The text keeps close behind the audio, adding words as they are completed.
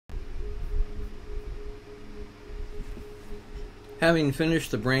Having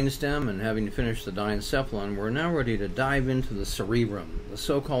finished the brainstem and having finished the diencephalon, we're now ready to dive into the cerebrum, the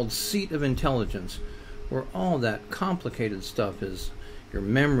so-called seat of intelligence, where all that complicated stuff is. Your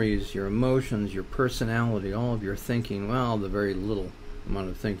memories, your emotions, your personality, all of your thinking, well, the very little amount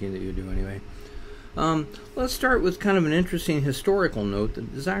of thinking that you do anyway. Let's start with kind of an interesting historical note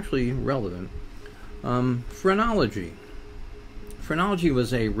that is actually relevant. Phrenology. Phrenology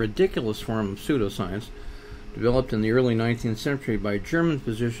was a ridiculous form of pseudoscience developed in the early 19th century by German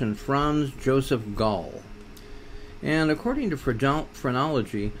physician Franz Joseph Gall. And according to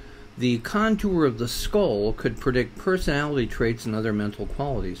phrenology, the contour of the skull could predict personality traits and other mental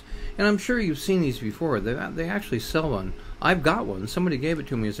qualities. And I'm sure you've seen these before. They actually sell one. I've got one. Somebody gave it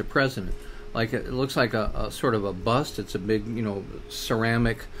to me as a present. Like it looks like a sort of a bust. It's a big,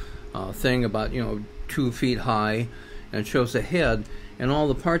 ceramic thing about 2 feet high, and it shows the head. And all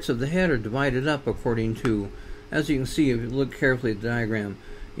the parts of the head are divided up according to, as you can see if you look carefully at the diagram,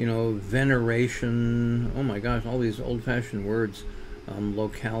 veneration, oh my gosh, all these old-fashioned words,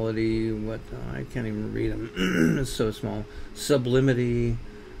 locality, I can't even read them, it's so small, sublimity.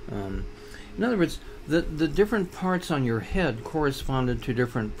 In other words, the different parts on your head corresponded to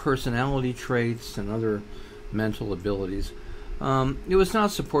different personality traits and other mental abilities. It was not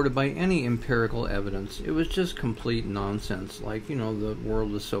supported by any empirical evidence. It was just complete nonsense, like, the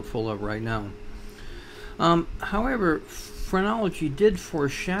world is so full of right now. However, phrenology did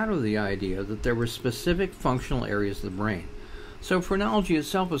foreshadow the idea that there were specific functional areas of the brain. So phrenology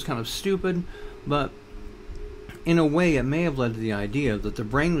itself was kind of stupid, but in a way it may have led to the idea that the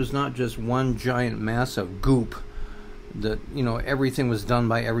brain was not just one giant mass of goop, that, everything was done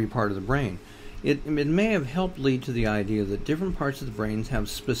by every part of the brain. It may have helped lead to the idea that different parts of the brain have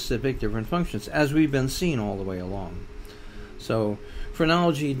specific different functions, as we've been seeing all the way along. So,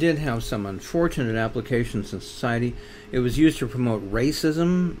 phrenology did have some unfortunate applications in society. It was used to promote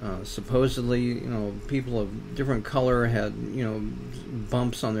racism. Supposedly, people of different color had,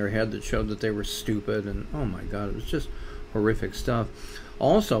 bumps on their head that showed that they were stupid, and oh my God, it was just horrific stuff.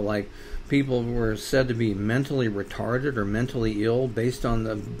 Also, like, people were said to be mentally retarded or mentally ill based on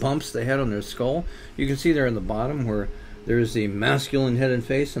the bumps they had on their skull. You can see there in the bottom where there's the masculine head and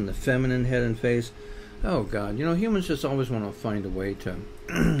face and the feminine head and face. Oh God, humans just always want to find a way to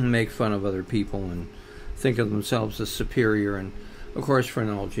make fun of other people and think of themselves as superior, and of course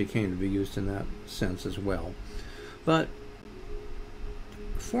phrenology came to be used in that sense as well. But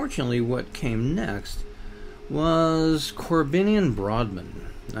fortunately what came next was Corbinian Brodmann,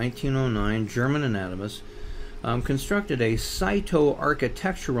 1909, German anatomist, constructed a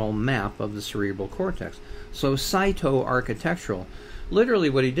cytoarchitectural map of the cerebral cortex. So cytoarchitectural, literally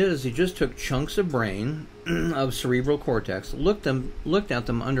what he did is he just took chunks of brain, of cerebral cortex, looked at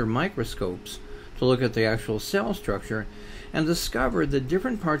them under microscopes to look at the actual cell structure, and discovered that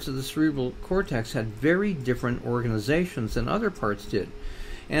different parts of the cerebral cortex had very different organizations than other parts did.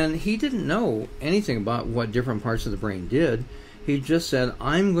 And he didn't know anything about what different parts of the brain did. He just said,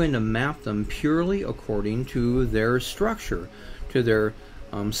 I'm going to map them purely according to their structure, to their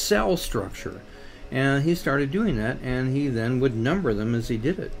cell structure. And he started doing that, and he then would number them as he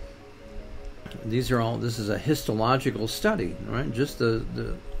did it. This is a histological study, right? Just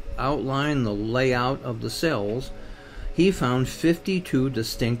the outline, the layout of the cells. He found 52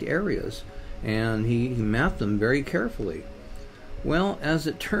 distinct areas, and he mapped them very carefully. Well, as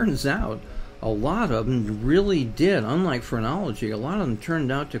it turns out, a lot of them really did, unlike phrenology, a lot of them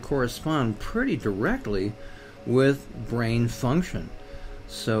turned out to correspond pretty directly with brain function.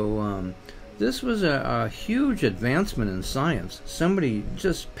 So this was a huge advancement in science. Somebody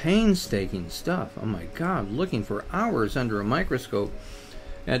just painstaking stuff. Oh my God, looking for hours under a microscope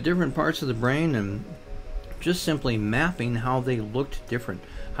at different parts of the brain and just simply mapping how they looked different,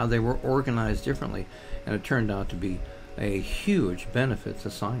 how they were organized differently. And it turned out to be a huge benefit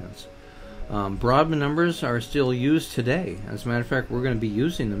to science. Brodmann numbers are still used today. As a matter of fact, we're going to be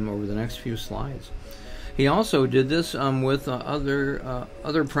using them over the next few slides. He also did this with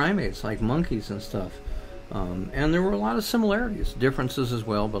other primates like monkeys and stuff. And there were a lot of similarities, differences as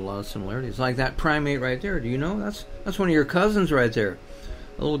well, but a lot of similarities. Like that primate right there. Do you know? That's one of your cousins right there.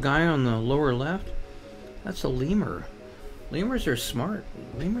 The little guy on the lower left. That's a lemur. Lemurs are smart.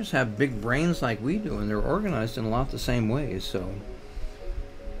 Lemurs have big brains like we do, and they're organized in a lot the same ways. So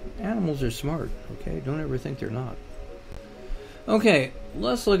animals are smart, okay? Don't ever think they're not. Okay,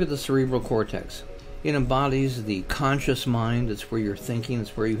 let's look at the cerebral cortex. It embodies the conscious mind. It's where you're thinking.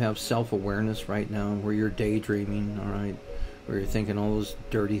 It's where you have self-awareness right now, where you're daydreaming, all right? Where you're thinking all those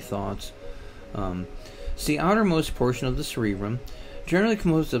dirty thoughts. It's the outermost portion of the cerebrum. generally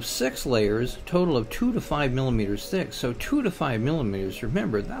composed of 6 layers, total of 2 to 5 millimeters thick. So 2 to 5 millimeters,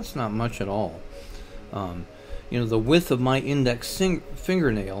 remember, that's not much at all. The width of my index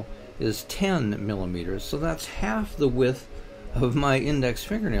fingernail is 10 millimeters, so that's half the width of my index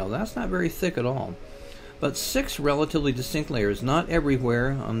fingernail. That's not very thick at all. But 6 relatively distinct layers, not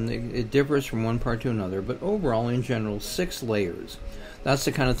everywhere, it differs from one part to another, but overall, in general, 6 layers. That's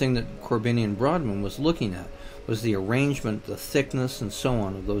the kind of thing that Corbinian and Brodmann was looking at, was the arrangement, the thickness, and so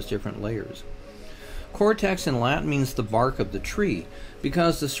on of those different layers. Cortex in Latin means the bark of the tree.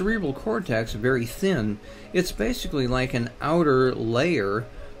 Because the cerebral cortex is very thin, it's basically like an outer layer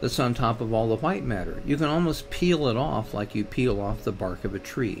that's on top of all the white matter. You can almost peel it off like you peel off the bark of a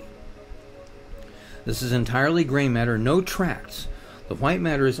tree. This is entirely gray matter, no tracts. The white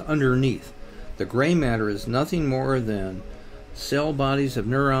matter is underneath. The gray matter is nothing more than cell bodies of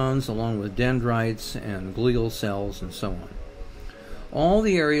neurons along with dendrites and glial cells and so on. All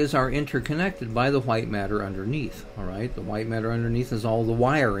the areas are interconnected by the white matter underneath. All right, the white matter underneath is all the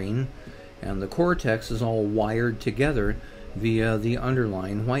wiring, and the cortex is all wired together via the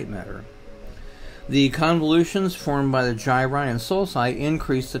underlying white matter. The convolutions formed by the gyri and sulci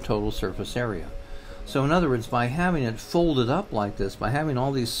increase the total surface area. So in other words, by having it folded up like this, by having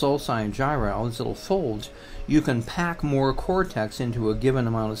all these sulci and gyri, all these little folds, you can pack more cortex into a given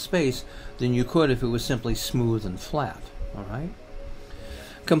amount of space than you could if it was simply smooth and flat. All right?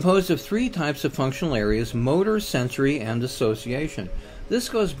 Composed of 3 types of functional areas: motor, sensory, and association. This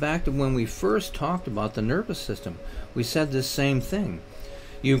goes back to when we first talked about the nervous system. We said this same thing.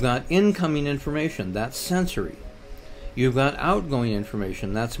 You've got incoming information, that's sensory. You've got outgoing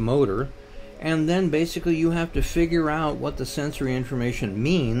information, that's motor. And then basically you have to figure out what the sensory information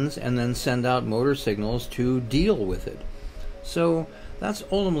means and then send out motor signals to deal with it. So that's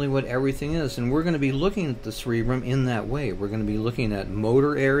ultimately what everything is, and we're going to be looking at the cerebrum in that way. We're going to be looking at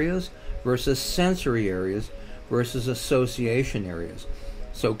motor areas versus sensory areas versus association areas.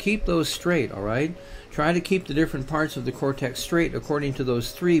 So keep those straight, all right? Try to keep the different parts of the cortex straight according to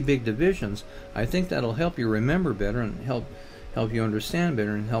those 3 big divisions. I think that'll help you remember better and help you understand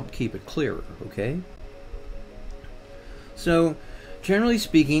better and help keep it clearer, okay? So, generally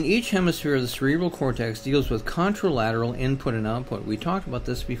speaking, each hemisphere of the cerebral cortex deals with contralateral input and output. We talked about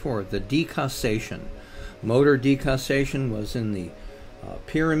this before, the decussation. Motor decussation was in the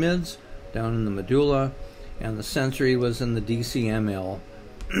pyramids, down in the medulla, and the sensory was in the DCML.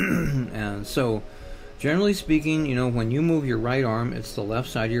 And so, generally speaking, when you move your right arm, it's the left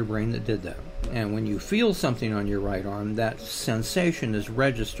side of your brain that did that. And when you feel something on your right arm, that sensation is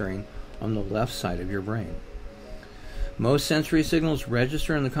registering on the left side of your brain. Most sensory signals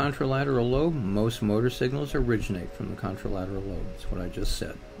register in the contralateral lobe. Most motor signals originate from the contralateral lobe. That's what I just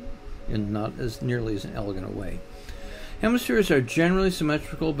said, in not as nearly as an elegant a way. Hemispheres are generally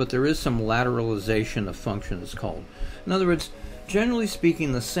symmetrical, but there is some lateralization of function, it's called. In other words, generally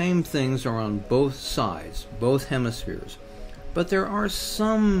speaking, the same things are on both sides, both hemispheres. But there are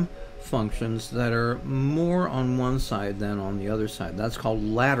some functions that are more on one side than on the other side. That's called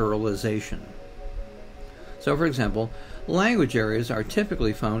lateralization. So, for example, language areas are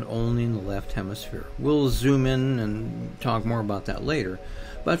typically found only in the left hemisphere. We'll zoom in and talk more about that later.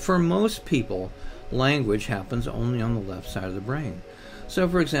 But for most people, language happens only on the left side of the brain. So,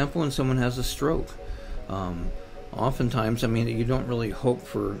 for example, when someone has a stroke, oftentimes, you don't really hope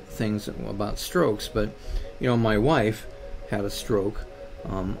for things about strokes, but, my wife had a stroke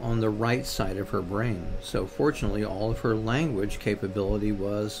on the right side of her brain. So fortunately, all of her language capability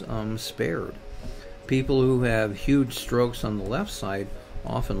was spared. People who have huge strokes on the left side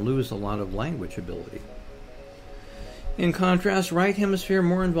often lose a lot of language ability. In contrast, right hemisphere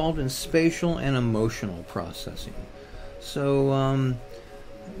more involved in spatial and emotional processing. So,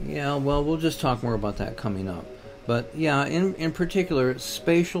 we'll just talk more about that coming up. But yeah, in particular,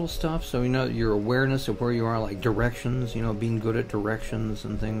 spatial stuff, so your awareness of where you are, like directions, being good at directions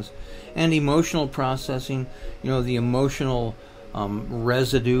and things. And emotional processing, the emotional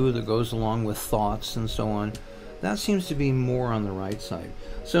residue that goes along with thoughts and so on. That seems to be more on the right side.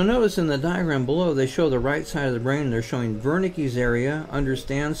 So notice in the diagram below, they show the right side of the brain. They're showing Wernicke's area,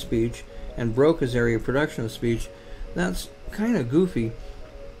 understand speech, and Broca's area, production of speech. That's kind of goofy.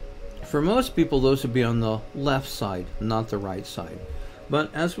 For most people, those would be on the left side, not the right side.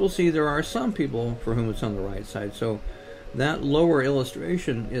 But as we'll see, there are some people for whom it's on the right side. So that lower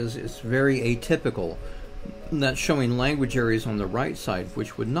illustration is very atypical. That's showing language areas on the right side,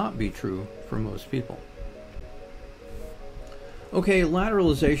 which would not be true for most people. Okay,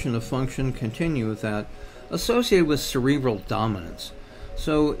 lateralization of function, continue with that. Associated with cerebral dominance.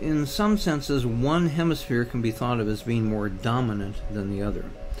 So in some senses, one hemisphere can be thought of as being more dominant than the other.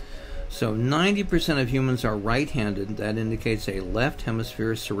 So 90% of humans are right-handed. That indicates a left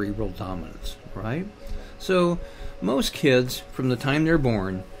hemisphere cerebral dominance, right? So most kids, from the time they're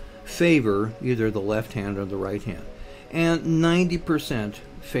born, favor either the left hand or the right hand. And 90%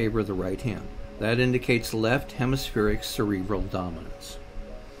 favor the right hand. That indicates left hemispheric cerebral dominance.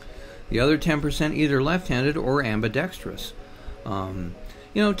 The other 10% either left-handed or ambidextrous.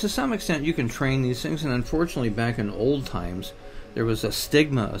 To some extent you can train these things, and unfortunately back in old times there was a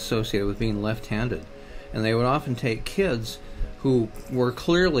stigma associated with being left-handed, and they would often take kids who were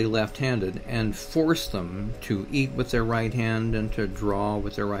clearly left-handed and force them to eat with their right hand and to draw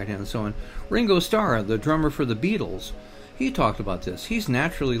with their right hand and so on. Ringo Starr, the drummer for the Beatles, he talked about this. He's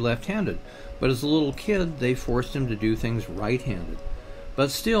naturally left-handed, but as a little kid they forced him to do things right-handed.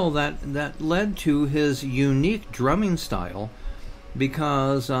 But still, that led to his unique drumming style,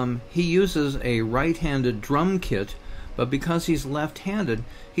 because he uses a right-handed drum kit, but because he's left-handed,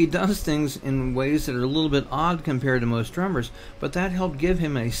 he does things in ways that are a little bit odd compared to most drummers, but that helped give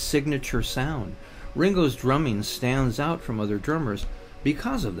him a signature sound. Ringo's drumming stands out from other drummers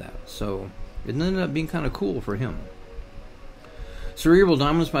because of that, so it ended up being kind of cool for him. Cerebral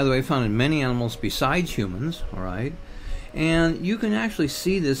dominance, by the way, found in many animals besides humans, all right? And you can actually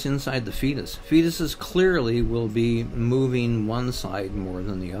see this inside the fetus. Fetuses clearly will be moving one side more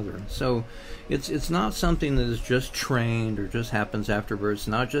than the other. So it's not something that is just trained or just happens after birth. It's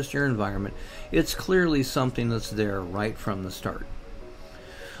not just your environment. It's clearly something that's there right from the start.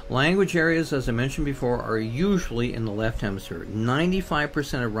 Language areas, as I mentioned before, are usually in the left hemisphere.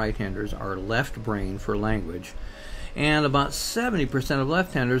 95% of right-handers are left brain for language, and about 70% of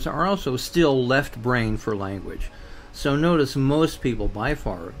left-handers are also still left brain for language. So notice most people, by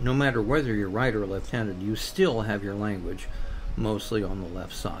far, no matter whether you're right or left-handed, you still have your language mostly on the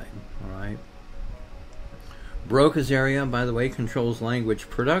left side. All right. Broca's area, by the way, controls language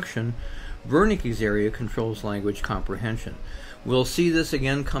production. Wernicke's area controls language comprehension. We'll see this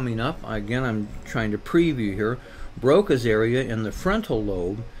again coming up. Again, I'm trying to preview here. Broca's area in the frontal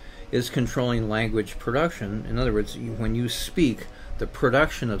lobe is controlling language production. In other words, when you speak, the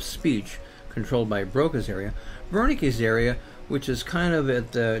production of speech controlled by Broca's area. Wernicke's area, which is kind of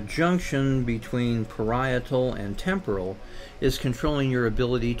at the junction between parietal and temporal, is controlling your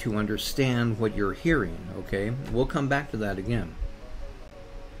ability to understand what you're hearing, okay? We'll come back to that again.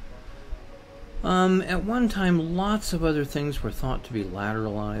 At one time, lots of other things were thought to be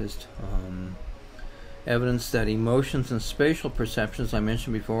lateralized. Evidence that emotions and spatial perceptions, I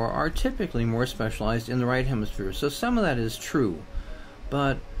mentioned before, are typically more specialized in the right hemisphere. So some of that is true,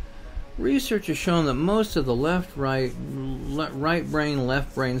 but research has shown that most of the right brain,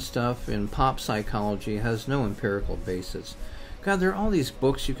 left brain stuff in pop psychology has no empirical basis. God, there are all these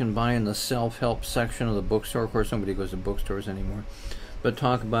books you can buy in the self-help section of the bookstore. Of course, nobody goes to bookstores anymore. But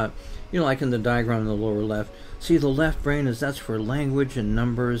talk about, like in the diagram in the lower left, see, the left brain that's for language and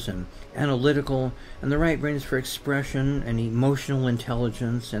numbers and analytical, and the right brain is for expression and emotional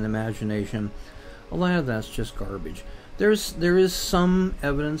intelligence and imagination. A lot of that's just garbage. There is some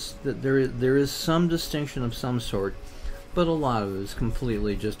evidence that there is some distinction of some sort, but a lot of it is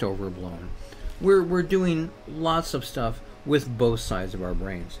completely just overblown. We're doing lots of stuff with both sides of our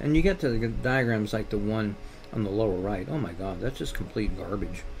brains, and you get to the diagrams like the one on the lower right. Oh my God, that's just complete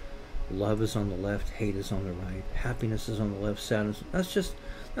garbage. Love is on the left, hate is on the right, happiness is on the left, sadness. That's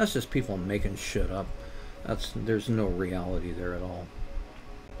just people making shit up. There's no reality there at all.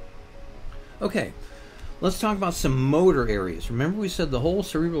 Okay. Let's talk about some motor areas. Remember, we said the whole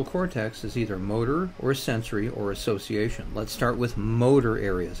cerebral cortex is either motor or sensory or association. Let's start with motor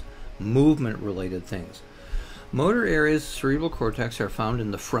areas, movement-related things. Motor areas of the cerebral cortex are found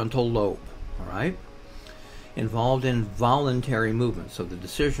in the frontal lobe, all right? Involved in voluntary movement. So the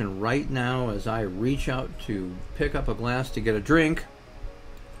decision right now as I reach out to pick up a glass to get a drink,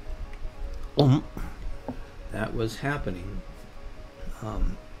 that was happening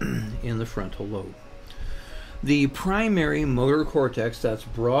in the frontal lobe. The primary motor cortex, that's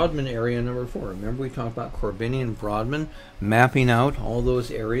Brodmann area number 4. Remember we talked about Corbinian and Brodmann mapping out all those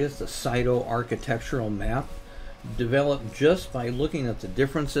areas, the cytoarchitectural map, developed just by looking at the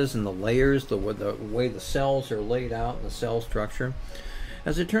differences in the layers, the way the cells are laid out, and the cell structure.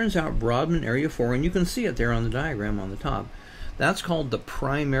 As it turns out, Brodmann area 4, and you can see it there on the diagram on the top, that's called the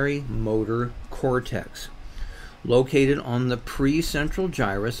primary motor cortex, located on the precentral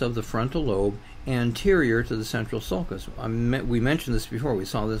gyrus of the frontal lobe, anterior to the central sulcus. We mentioned this before. We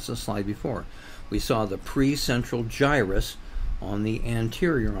saw this in a slide before. We saw the precentral gyrus on the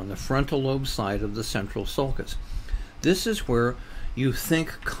anterior, on the frontal lobe side of the central sulcus. This is where you think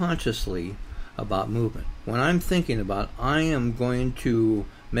consciously about movement. When I'm thinking about I am going to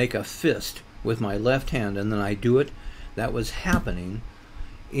make a fist with my left hand and then I do it, that was happening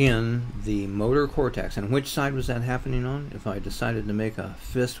in the motor cortex. And which side was that happening on? If I decided to make a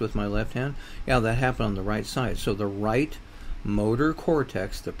fist with my left hand, yeah, that happened on the right side. So the right motor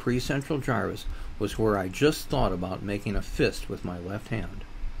cortex, the precentral gyrus, was where I just thought about making a fist with my left hand.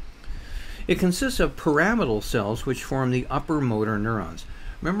 It consists of pyramidal cells which form the upper motor neurons.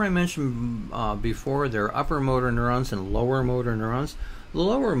 Remember I mentioned before there are upper motor neurons and lower motor neurons? The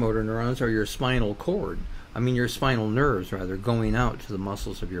lower motor neurons are your spinal cord. Your spinal nerves, rather, going out to the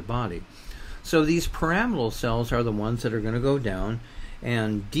muscles of your body. So these pyramidal cells are the ones that are going to go down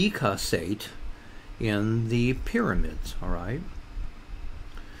and decussate in the pyramids, all right?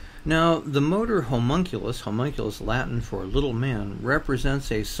 Now, the motor homunculus, homunculus Latin for little man,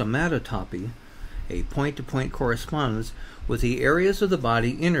 represents a somatotopy, a point-to-point correspondence with the areas of the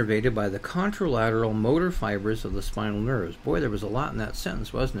body innervated by the contralateral motor fibers of the spinal nerves. Boy, there was a lot in that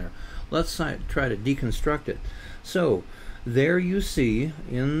sentence, wasn't there? Let's try to deconstruct it. So, there you see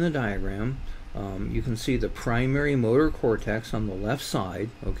in the diagram, you can see the primary motor cortex on the left side,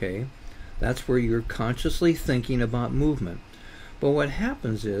 okay? That's where you're consciously thinking about movement. But what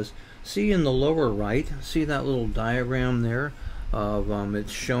happens is, see in the lower right, see that little diagram there of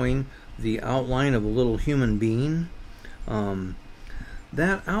it's showing the outline of a little human being?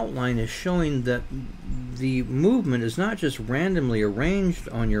 That outline is showing that the movement is not just randomly arranged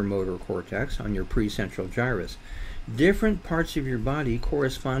on your motor cortex, on your precentral gyrus. Different parts of your body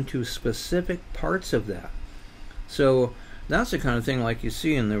correspond to specific parts of that. So that's the kind of thing like you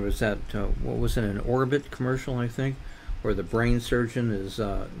see, and there was that, what was it, an Orbit commercial, I think, where the brain surgeon is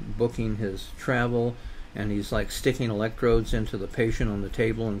booking his travel, and he's like sticking electrodes into the patient on the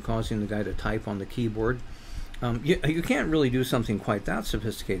table and causing the guy to type on the keyboard. You can't really do something quite that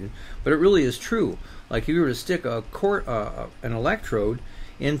sophisticated, but it really is true. Like if you were to stick an electrode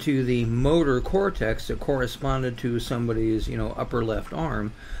into the motor cortex that corresponded to somebody's, upper left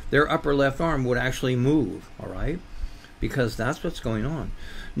arm, their upper left arm would actually move, all right? Because that's what's going on.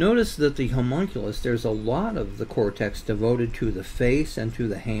 Notice that the homunculus, there's a lot of the cortex devoted to the face and to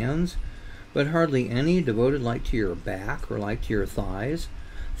the hands, but hardly any devoted like to your back or like to your thighs.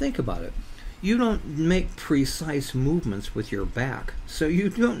 Think about it. You don't make precise movements with your back, so you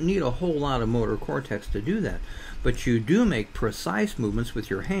don't need a whole lot of motor cortex to do that. But you do make precise movements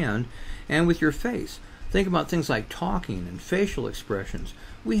with your hand and with your face. Think about things like talking and facial expressions.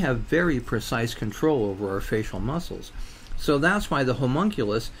 We have very precise control over our facial muscles. So that's why the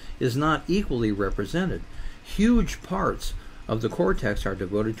homunculus is not equally represented. Huge parts of the cortex are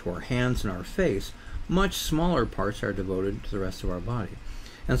devoted to our hands and our face. Much smaller parts are devoted to the rest of our body.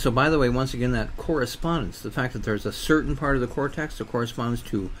 And so, by the way, once again, that correspondence, the fact that there's a certain part of the cortex that corresponds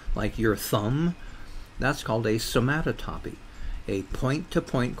to, like, your thumb, that's called a somatotopy, a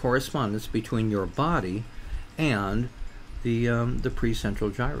point-to-point correspondence between your body and the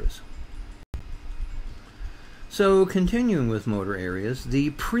precentral gyrus. So, continuing with motor areas,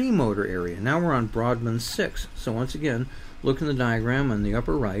 the premotor area. Now we're on Brodmann 6. So once again, look in the diagram on the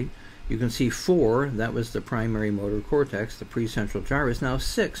upper right. You can see 4, that was the primary motor cortex, the precentral gyrus. Now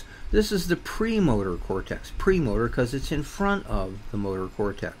 6, this is the premotor cortex. Premotor because it's in front of the motor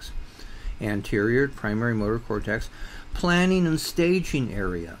cortex. Anterior, primary motor cortex, planning and staging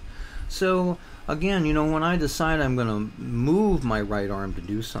area. So again, when I decide I'm going to move my right arm to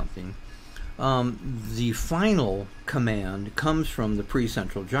do something, the final command comes from the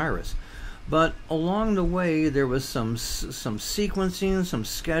precentral gyrus. But along the way, there was some sequencing, some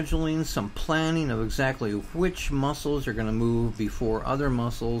scheduling, some planning of exactly which muscles are going to move before other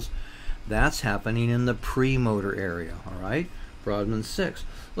muscles. That's happening in the premotor area, all right? Brodmann 6.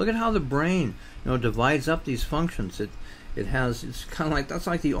 Look at how the brain, divides up these functions. It's kind of like, that's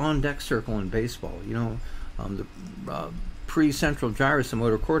like the on-deck circle in baseball, the precentral gyrus, the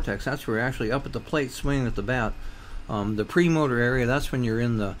motor cortex, that's where you're actually up at the plate swinging at the bat. The premotor area, that's when you're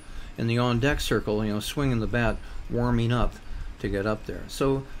in the on-deck circle, swinging the bat, warming up to get up there.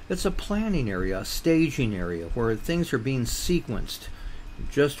 So it's a planning area, a staging area, where things are being sequenced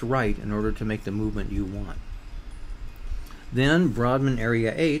just right in order to make the movement you want. Then Brodmann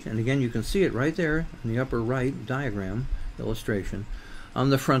area 8, and again you can see it right there in the upper right diagram, illustration,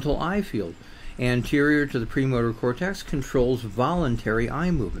 on the frontal eye field. Anterior to the premotor cortex controls voluntary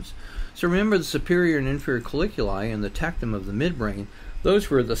eye movements. So remember the superior and inferior colliculi and the tectum of the midbrain, those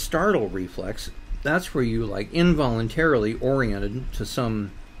were the startle reflex. That's where you involuntarily oriented to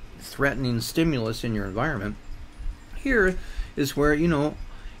some threatening stimulus in your environment. Here is where,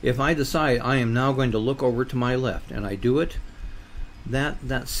 if I decide I am now going to look over to my left and I do it, that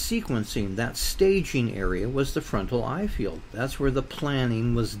sequencing, that staging area was the frontal eye field. That's where the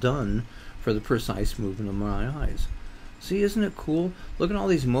planning was done for the precise movement of my eyes. See, isn't it cool? Look at all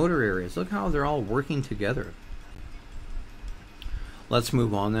these motor areas. Look how they're all working together. Let's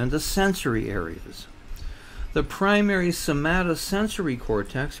move on then to sensory areas. The primary somatosensory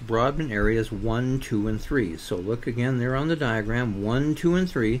cortex, Brodmann areas 1, 2, and 3. So look again there on the diagram, 1, 2, and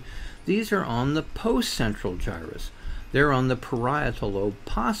 3. These are on the postcentral gyrus. They're on the parietal lobe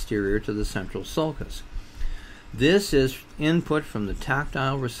posterior to the central sulcus. This is input from the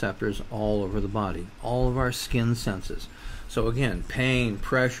tactile receptors all over the body, all of our skin senses. So again, pain,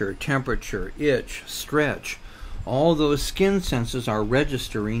 pressure, temperature, itch, stretch, all those skin senses are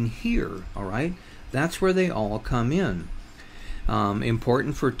registering here, all right? That's where they all come in.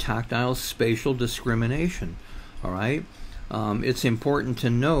 Important for tactile spatial discrimination, all right? It's important to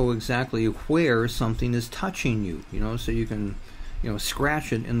know exactly where something is touching you, so you can,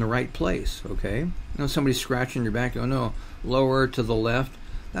 scratch it in the right place, okay? Somebody's scratching your back, no, lower to the left.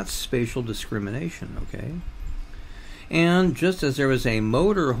 That's spatial discrimination, okay? And just as there is a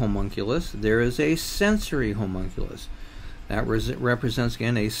motor homunculus, there is a sensory homunculus. That represents,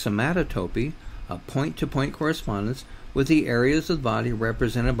 again, a somatotopy, a point-to-point correspondence with the areas of the body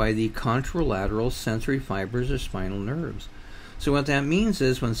represented by the contralateral sensory fibers or spinal nerves. So what that means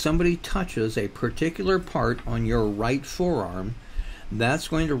is when somebody touches a particular part on your right forearm, that's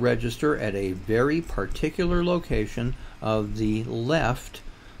going to register at a very particular location of the left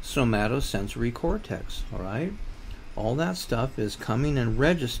somatosensory cortex, all right? All that stuff is coming and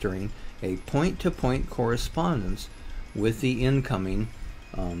registering a point-to-point correspondence with the incoming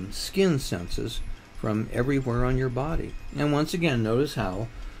skin senses from everywhere on your body. And once again, notice how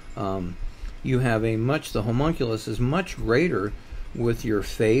you have the homunculus is much greater with your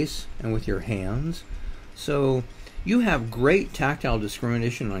face and with your hands. So you have great tactile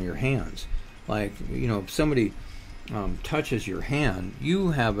discrimination on your hands. Like, if somebody touches your hand,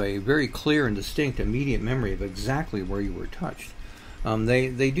 you have a very clear and distinct immediate memory of exactly where you were touched.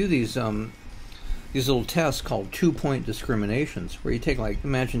 They do these little tests called 2-point discriminations, where you take,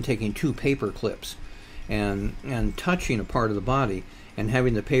 imagine taking 2 paper clips and touching a part of the body and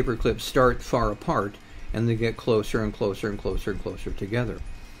having the paper clips start far apart and they get closer and closer and closer and closer together.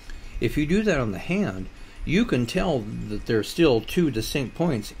 If you do that on the hand, you can tell that there's still 2 distinct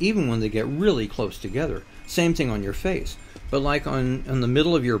points even when they get really close together. Same thing on your face. But like on the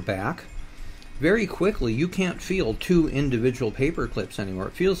middle of your back, very quickly you can't feel 2 individual paper clips anymore.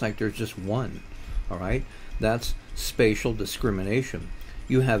 It feels like there's just one. All right? That's spatial discrimination.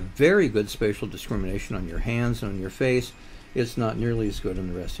 You have very good spatial discrimination on your hands and on your face. It's not nearly as good on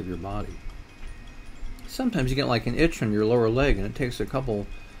the rest of your body. Sometimes you get like an itch on your lower leg and it takes a couple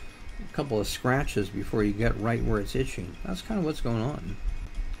of scratches before you get right where it's itching. That's kind of what's going on.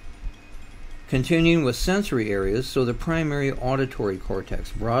 Continuing with sensory areas, so the primary auditory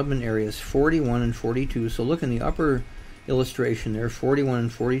cortex, Brodmann areas 41 and 42. So look in the upper illustration there, 41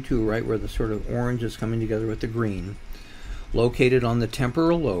 and 42, right where the sort of orange is coming together with the green, located on the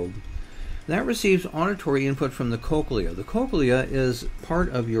temporal lobe. That receives auditory input from the cochlea. The cochlea is part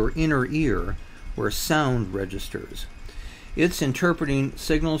of your inner ear where sound registers. It's interpreting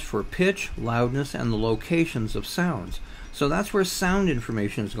signals for pitch, loudness, and the locations of sounds. So that's where sound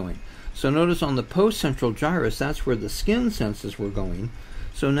information is going. So notice on the postcentral gyrus, that's where the skin senses were going.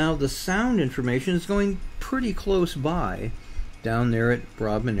 So now the sound information is going pretty close by down there at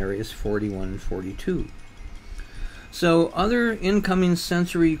Brodmann areas 41 and 42. So other incoming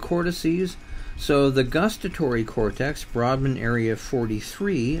sensory cortices, so the gustatory cortex, Brodmann area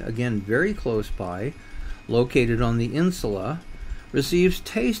 43, again very close by, located on the insula, receives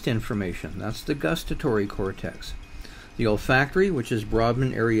taste information. That's the gustatory cortex. The olfactory, which is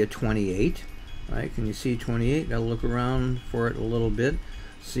Brodmann area 28, right? Can you see 28? Got to look around for it a little bit.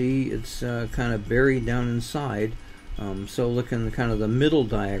 See, it's kind of buried down inside. So look in the kind of the middle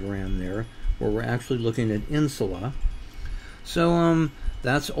diagram there, where we're actually looking at insula. So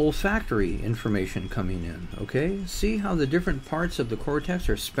that's olfactory information coming in. Okay, see how the different parts of the cortex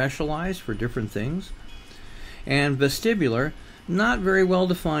are specialized for different things. And vestibular, not very well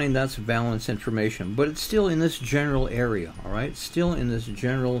defined. That's balance information, but it's still in this general area. All right, still in this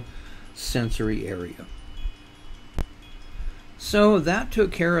general sensory area. So that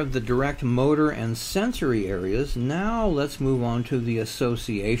took care of the direct motor and sensory areas. Now let's move on to the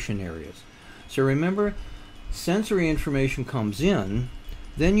association areas. So remember, sensory information comes in,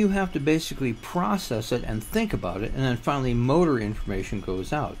 then you have to basically process it and think about it, and then finally motor information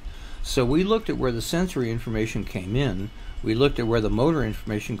goes out. So we looked at where the sensory information came in, we looked at where the motor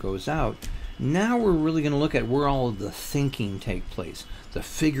information goes out. Now we're really going to look at where all of the thinking take place, the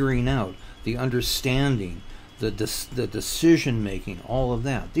figuring out, the understanding, the decision making, all of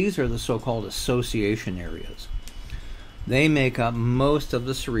that. These are the so-called association areas. They make up most of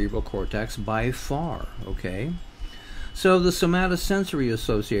the cerebral cortex by far, okay? So the somatosensory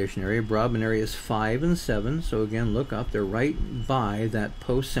association area, Brodmann areas 5 and 7, so again, look up, they're right by that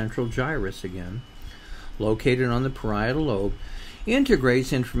post-central gyrus again, located on the parietal lobe,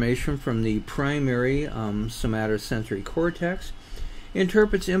 integrates information from the primary somatosensory cortex,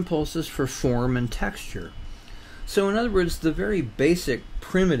 interprets impulses for form and texture. So in other words, the very basic,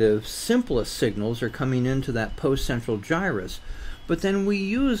 primitive, simplest signals are coming into that post-central gyrus, but then we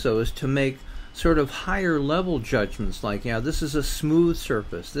use those to make sort of higher level judgments like, yeah, this is a smooth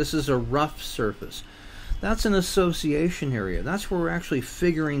surface, this is a rough surface. That's an association area. That's where we're actually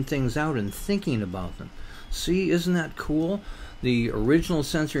figuring things out and thinking about them. See, isn't that cool? The original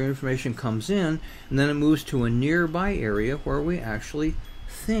sensory information comes in, and then it moves to a nearby area where we actually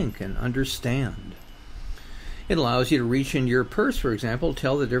think and understand. It allows you to reach into your purse, for example,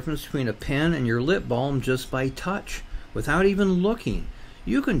 tell the difference between a pen and your lip balm just by touch, without even looking.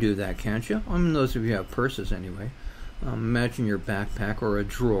 You can do that, can't you? I mean, those of you who have purses anyway. Imagine your backpack or a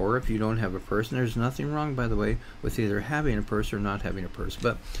drawer if you don't have a purse. And there's nothing wrong, by the way, with either having a purse or not having a purse.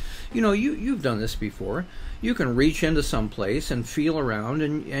 But, you know, you've done this before. You can reach into some place and feel around,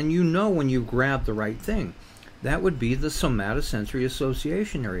 and you know when you've grabbed the right thing. That would be the somatosensory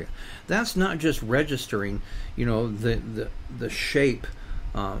association area. That's not just registering, you know, the shape.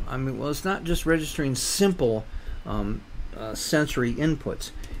 It's not just registering simple sensory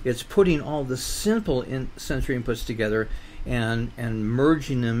inputs. It's putting all the simple sensory inputs together and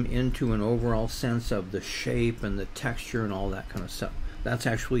merging them into an overall sense of the shape and the texture and all that kind of stuff. That's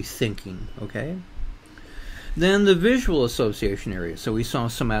actually thinking, okay? Then the visual association area. So we saw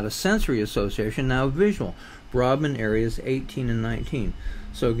somatosensory association, now visual. Brodmann areas 18 and 19.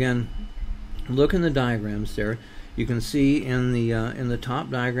 So again, look in the diagrams there. You can see in the top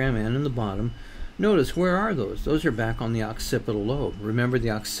diagram and in the bottom. Notice, where are those? Those are back on the occipital lobe. Remember, the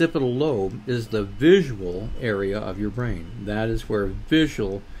occipital lobe is the visual area of your brain. That is where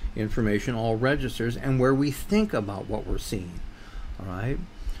visual information all registers and where we think about what we're seeing. All right?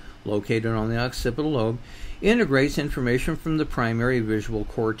 Located on the occipital lobe, integrates information from the primary visual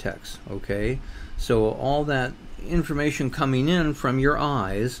cortex. Okay? So all that information coming in from your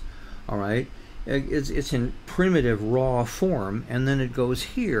eyes, all right, it's in primitive raw form, and then it goes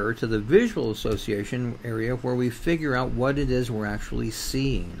here to the visual association area where we figure out what it is we're actually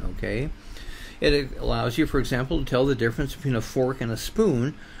seeing, okay? It allows you, for example, to tell the difference between a fork and a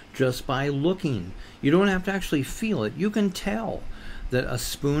spoon just by looking. You don't have to actually feel it. You can tell that a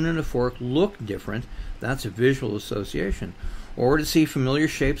spoon and a fork look different. That's a visual association. Or to see familiar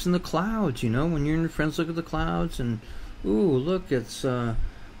shapes in the clouds, you know, when you and your friends look at the clouds and, ooh, look, it's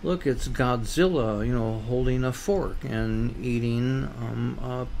Godzilla, you know, holding a fork and eating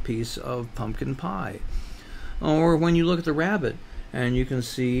a piece of pumpkin pie. Or when you look at the rabbit and you can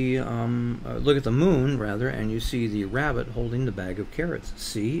see, look at the moon, rather, and you see the rabbit holding the bag of carrots.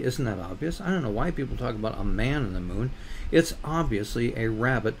 See, isn't that obvious? I don't know why people talk about a man in the moon. It's obviously a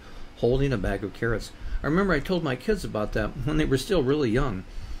rabbit holding a bag of carrots. I remember I told my kids about that when they were still really young.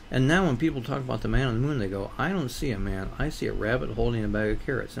 And now when people talk about the man on the moon, they go, I don't see a man. I see a rabbit holding a bag of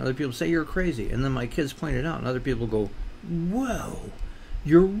carrots. And other people say, you're crazy. And then my kids point it out, and other people go, whoa,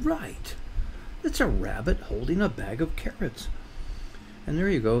 you're right. It's a rabbit holding a bag of carrots. And there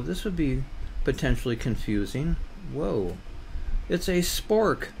you go. This would be potentially confusing. Whoa. It's a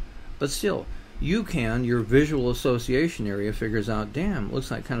spork. But still, your visual association area figures out, damn,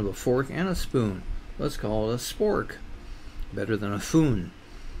 looks like kind of a fork and a spoon. Let's call it a spork. Better than a foon.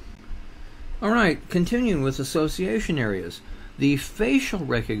 All right, continuing with association areas. The facial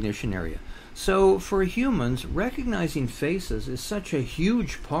recognition area. So for humans, recognizing faces is such a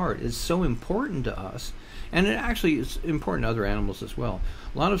huge part, is so important to us, and it actually is important to other animals as well.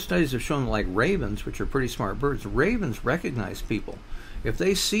 A lot of studies have shown, like ravens, which are pretty smart birds, ravens recognize people. If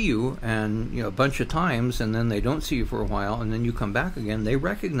they see you and a bunch of times and then they don't see you for a while and then you come back again, they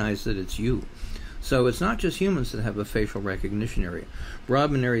recognize that it's you. So it's not just humans that have a facial recognition area.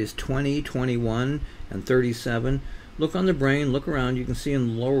 Brodmann areas 20, 21, and 37. Look on the brain, look around. You can see in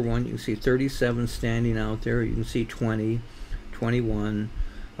the lower one, you can see 37 standing out there. You can see 20, 21.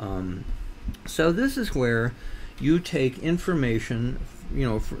 So this is where you take information,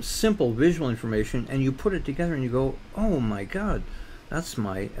 for simple visual information, and you put it together and you go, oh my God, that's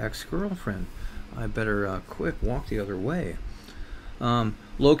my ex-girlfriend. I better quick walk the other way.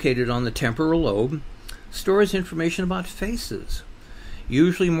 Located on the temporal lobe, stores information about faces.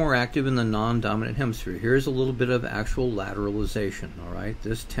 usually more active in the non-dominant hemisphere. Here's a little bit of actual lateralization, all right?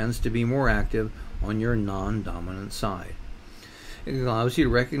 This tends to be more active on your non-dominant side. It allows you to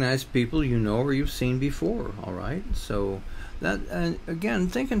recognize people you know or you've seen before, all right? So that, again,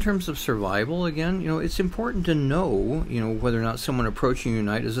 think in terms of survival. Again, it's important to know, whether or not someone approaching you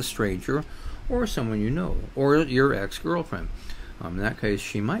tonight is a stranger or someone you know, or your ex-girlfriend. In that case,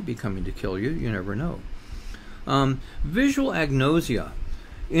 she might be coming to kill you. You never know. Visual agnosia,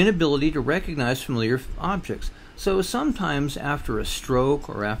 inability to recognize familiar objects. So sometimes after a stroke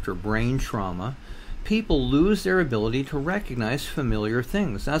or after brain trauma, people lose their ability to recognize familiar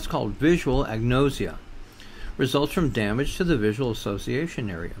things. That's called visual agnosia. Results from damage to the visual association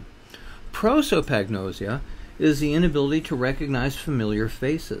area. Prosopagnosia is the inability to recognize familiar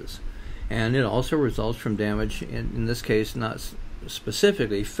faces. And it also results from damage, in this case, not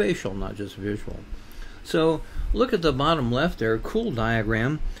specifically facial, not just visual. So look at the bottom left there, cool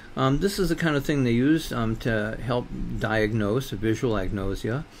diagram. This is the kind of thing they use to help diagnose visual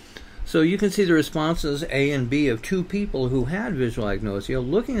agnosia. So you can see the responses A and B of two people who had visual agnosia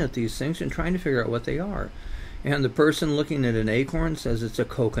looking at these things and trying to figure out what they are. And the person looking at an acorn says it's a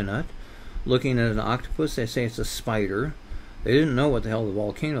coconut. Looking at an octopus, they say it's a spider. They didn't know what the hell the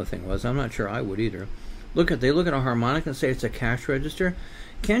volcano thing was. I'm not sure I would either. They look at a harmonica and say it's a cash register.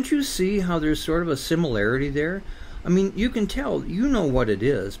 Can't you see how there's sort of a similarity there? I mean, you can tell, you know what it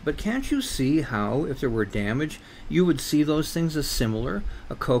is, but can't you see how, if there were damage, you would see those things as similar?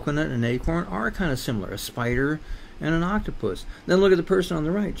 A coconut and an acorn are kind of similar. A spider and an octopus. Then look at the person on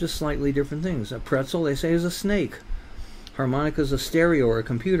the right, just slightly different things. A pretzel, they say, is a snake. Harmonica is a stereo or a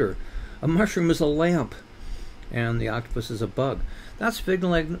computer. A mushroom is a lamp. And the octopus is a bug. That's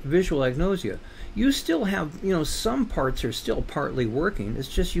visual agnosia. You still have, some parts are still partly working.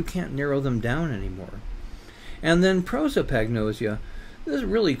 It's just you can't narrow them down anymore. And then prosopagnosia. This is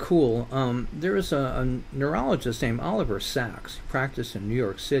really cool. There is a neurologist named Oliver Sacks. He practiced in New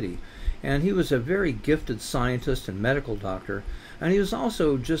York City. And he was a very gifted scientist and medical doctor. And he was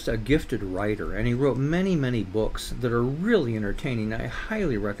also just a gifted writer. And he wrote many, many books that are really entertaining. I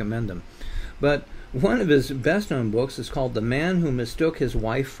highly recommend them. But one of his best-known books is called The Man Who Mistook His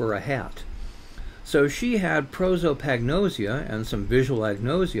Wife for a Hat. So she had prosopagnosia and some visual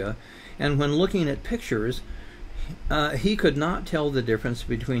agnosia, and when looking at pictures, he could not tell the difference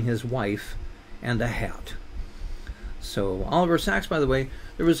between his wife and a hat. So Oliver Sacks, by the way,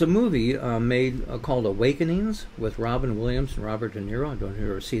 there was a movie made called Awakenings with Robin Williams and Robert De Niro. I don't know if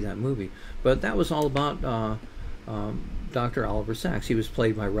you ever see that movie, but that was all about Dr. Oliver Sacks. He was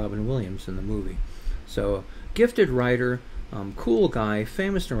played by Robin Williams in the movie. So, gifted writer, cool guy,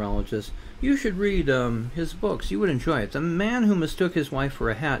 famous neurologist. You should read his books. You would enjoy it. The Man Who Mistook His Wife for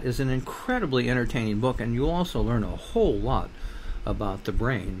a Hat is an incredibly entertaining book, and you'll also learn a whole lot about the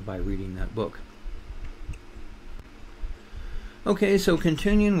brain by reading that book. Okay, so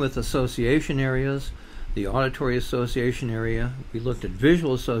continuing with association areas, the auditory association area. We looked at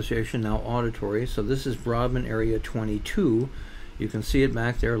visual association, now auditory. So this is Brodmann area 22. You can see it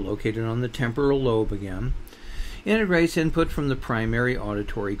back there, located on the temporal lobe again. Integrates input from the primary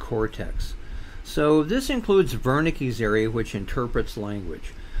auditory cortex. So this includes Wernicke's area, which interprets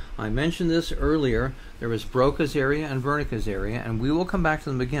language. I mentioned this earlier. There was Broca's area and Wernicke's area, and we will come back to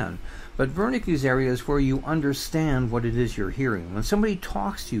them again. But Wernicke's area is where you understand what it is you're hearing. When somebody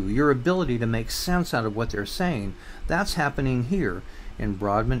talks to you, your ability to make sense out of what they're saying, that's happening here in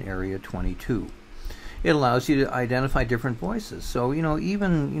Brodmann area 22. It allows you to identify different voices. So,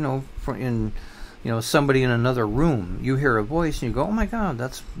 even, somebody in another room, you hear a voice and you go, oh my God,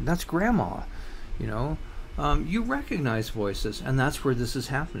 that's Grandma. You recognize voices, and that's where this is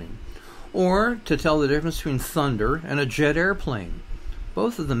happening. Or to tell the difference between thunder and a jet airplane.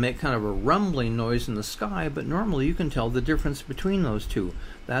 Both of them make kind of a rumbling noise in the sky, but normally you can tell the difference between those two.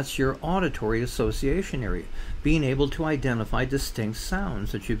 That's your auditory association area, being able to identify distinct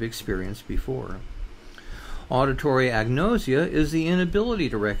sounds that you've experienced before. Auditory agnosia is the inability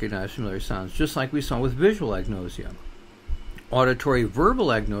to recognize familiar sounds, just like we saw with visual agnosia. Auditory verbal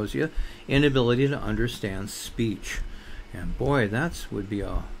agnosia, inability to understand speech. And boy, that would be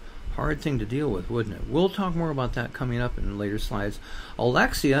a hard thing to deal with, wouldn't it? We'll talk more about that coming up in later slides.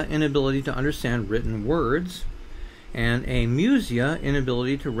 Alexia, inability to understand written words. And amusia,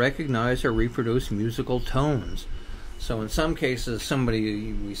 inability to recognize or reproduce musical tones. So in some cases,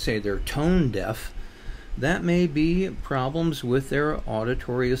 we say they're tone deaf. That may be problems with their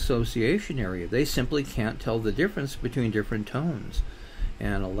auditory association area. They simply can't tell the difference between different tones.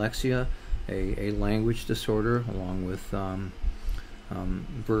 And alexia, a language disorder, along with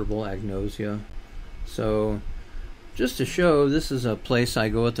verbal agnosia. So just to show, this is a place I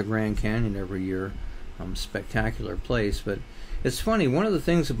go at the Grand Canyon every year. Spectacular place, but it's funny, one of the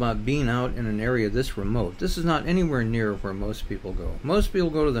things about being out in an area this remote, this is not anywhere near where most people go. Most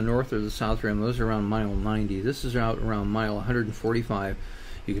people go to the north or the south rim. Those are around mile 90. This is out around mile 145.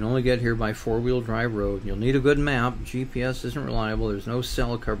 You can only get here by four-wheel drive road. You'll need a good map. GPS isn't reliable. There's no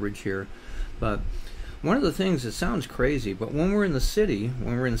cell coverage here. But one of the things, it sounds crazy, but when we're in the city,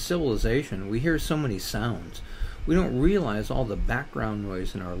 when we're in civilization, we hear so many sounds. We don't realize all the background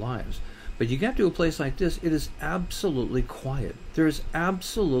noise in our lives. But you get to a place like this, it is absolutely quiet. There is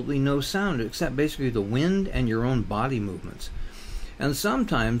absolutely no sound except basically the wind and your own body movements. And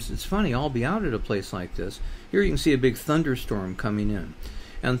sometimes, it's funny, I'll be out at a place like this. Here you can see a big thunderstorm coming in.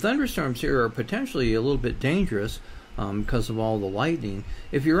 And thunderstorms here are potentially a little bit dangerous because of all the lightning.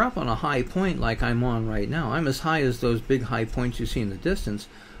 If you're up on a high point like I'm on right now, I'm as high as those big high points you see in the distance,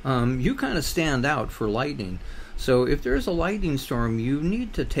 you kind of stand out for lightning. So if there's a lightning storm, you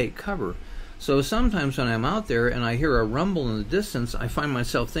need to take cover. So sometimes when I'm out there and I hear a rumble in the distance, I find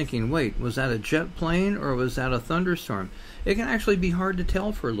myself thinking, wait, was that a jet plane or was that a thunderstorm? It can actually be hard to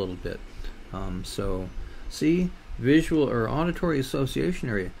tell for a little bit. So see, visual or auditory association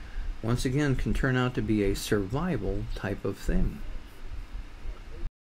area, once again, can turn out to be a survival type of thing.